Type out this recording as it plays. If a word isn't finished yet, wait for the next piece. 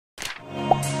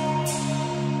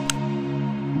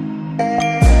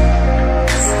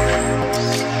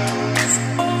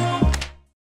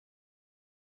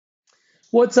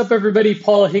What's up, everybody?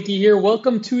 Paul Hickey here.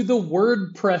 Welcome to the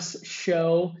WordPress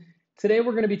show. Today,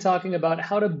 we're going to be talking about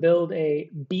how to build a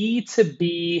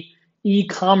B2B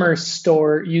e-commerce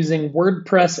store using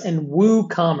WordPress and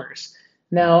WooCommerce.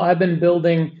 Now, I've been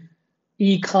building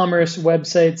e-commerce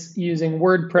websites using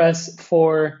WordPress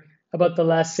for about the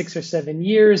last 6 or 7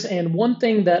 years. And one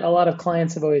thing that a lot of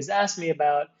clients have always asked me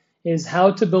about is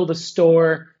how to build a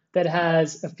store that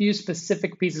has a few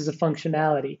specific pieces of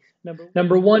functionality.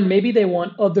 Number one, maybe they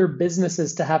want other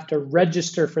businesses to have to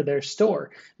register for their store.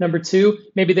 Number two,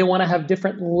 maybe they want to have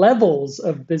different levels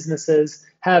of businesses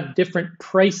have different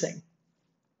pricing.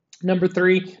 Number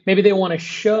three, maybe they want to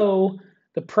show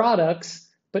the products,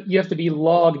 but you have to be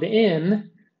logged in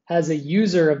as a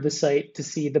user of the site to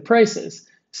see the prices.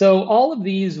 So all of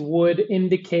these would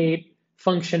indicate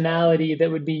functionality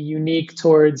that would be unique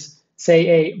towards, say,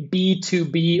 a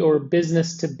B2B or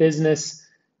business-to-business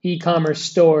e-commerce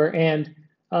store. And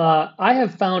I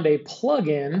have found a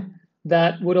plugin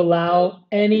that would allow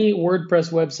any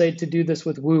WordPress website to do this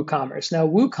with WooCommerce. Now,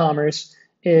 WooCommerce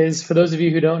is, for those of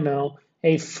you who don't know,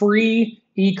 a free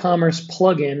e-commerce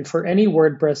plugin for any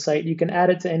WordPress site. You can add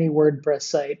it to any WordPress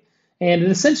site. And it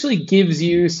essentially gives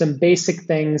you some basic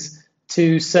things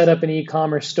to set up an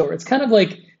e-commerce store. It's kind of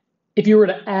like if you were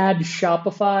to add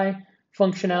Shopify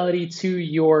functionality to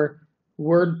your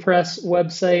WordPress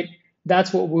website.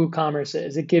 That's what WooCommerce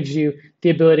is. It gives you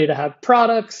the ability to have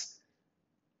products,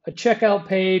 a checkout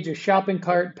page, a shopping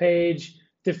cart page,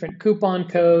 different coupon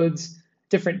codes,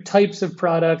 different types of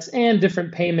products, and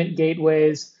different payment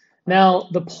gateways. Now,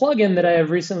 the plugin that I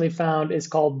have recently found is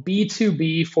called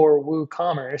B2b for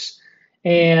WooCommerce,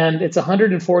 and it's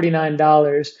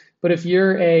 $149. But if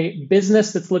you're a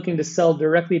business that's looking to sell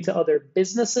directly to other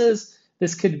businesses,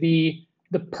 this could be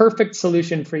the perfect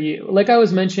solution for you. Like I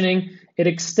was mentioning, it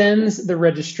extends the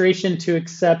registration to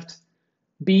accept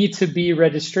B2B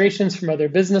registrations from other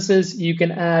businesses. You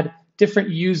can add different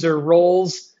user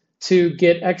roles to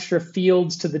get extra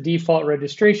fields to the default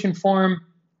registration form.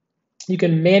 You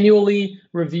can manually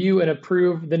review and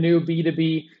approve the new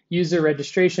B2B user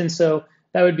registration. So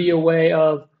that would be a way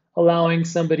of allowing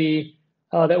somebody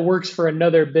that works for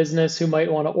another business who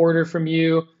might want to order from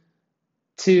you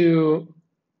to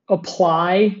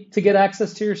apply to get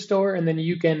access to your store, and then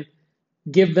you can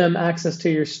give them access to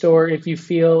your store if you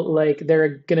feel like they're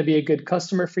going to be a good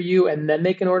customer for you, and then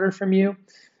they can order from you.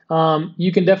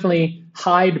 You can definitely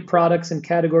hide products and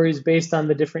categories based on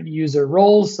the different user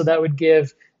roles. So that would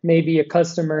give maybe a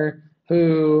customer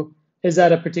who is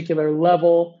at a particular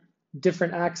level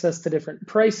different access to different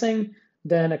pricing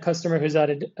than a customer who's at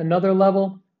another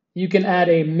level. You can add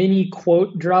a mini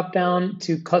quote dropdown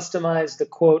to customize the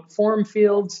quote form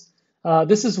fields.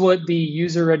 This is what the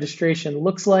user registration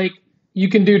looks like. You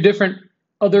can do different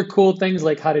other cool things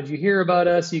like how did you hear about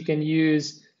us? You can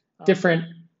use different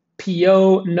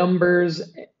PO numbers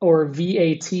or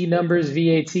VAT numbers.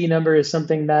 VAT number is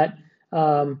something that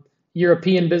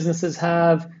European businesses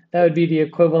have. That would be the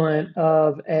equivalent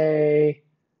of a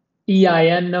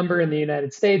EIN number in the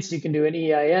United States. You can do an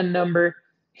EIN number.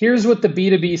 Here's what the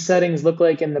B2b settings look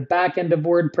like in the back end of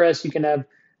WordPress. You can have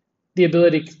the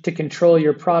ability to control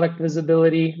your product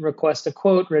visibility, request a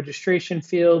quote, registration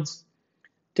fields,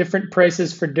 different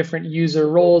prices for different user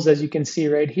roles. As you can see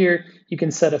right here, you can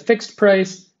set a fixed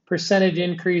price, percentage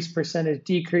increase, percentage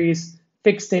decrease,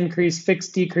 fixed increase,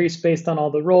 fixed decrease based on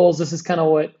all the roles. This is kind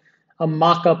of what a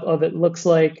mock-up of it looks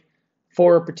like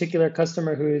for a particular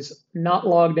customer who's not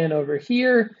logged in over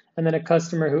here, and then a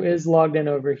customer who is logged in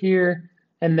over here.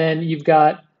 And then you've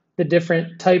got the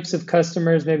different types of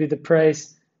customers. Maybe the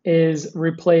price is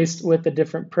replaced with a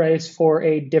different price for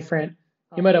a different,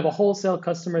 you might have a wholesale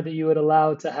customer that you would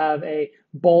allow to have a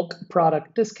bulk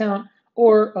product discount,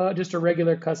 or just a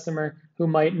regular customer who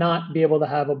might not be able to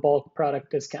have a bulk product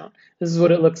discount. This is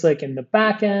what it looks like in the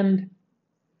back end.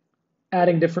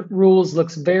 Adding different rules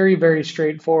looks very, very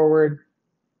straightforward.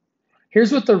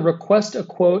 Here's what the request a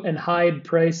quote and hide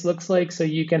price looks like. So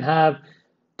you can have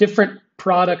different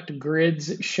product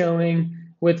grids showing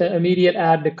with an immediate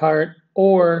add to cart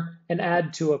or an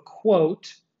add to a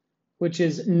quote, which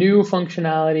is new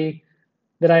functionality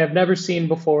that I have never seen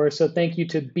before. So thank you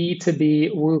to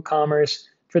B2b WooCommerce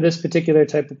for this particular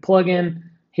type of plugin.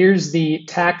 Here's the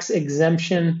tax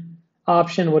exemption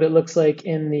option, what it looks like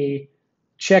in the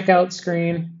checkout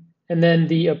screen, and then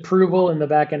the approval in the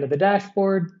back end of the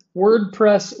dashboard.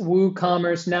 WordPress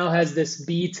WooCommerce now has this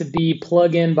B2B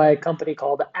plugin by a company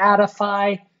called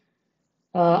Addify.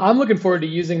 I'm looking forward to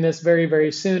using this very,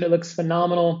 very soon. It looks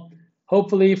phenomenal.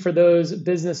 Hopefully for those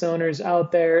business owners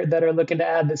out there that are looking to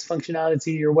add this functionality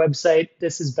to your website,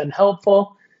 this has been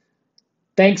helpful.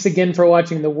 Thanks again for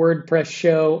watching the WordPress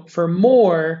show. For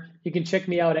more, you can check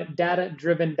me out at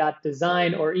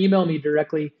datadriven.design or email me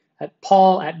directly at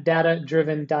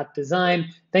paul@datadriven.design.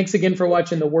 Thanks again for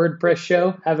watching the WordPress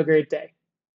show. Have a great day.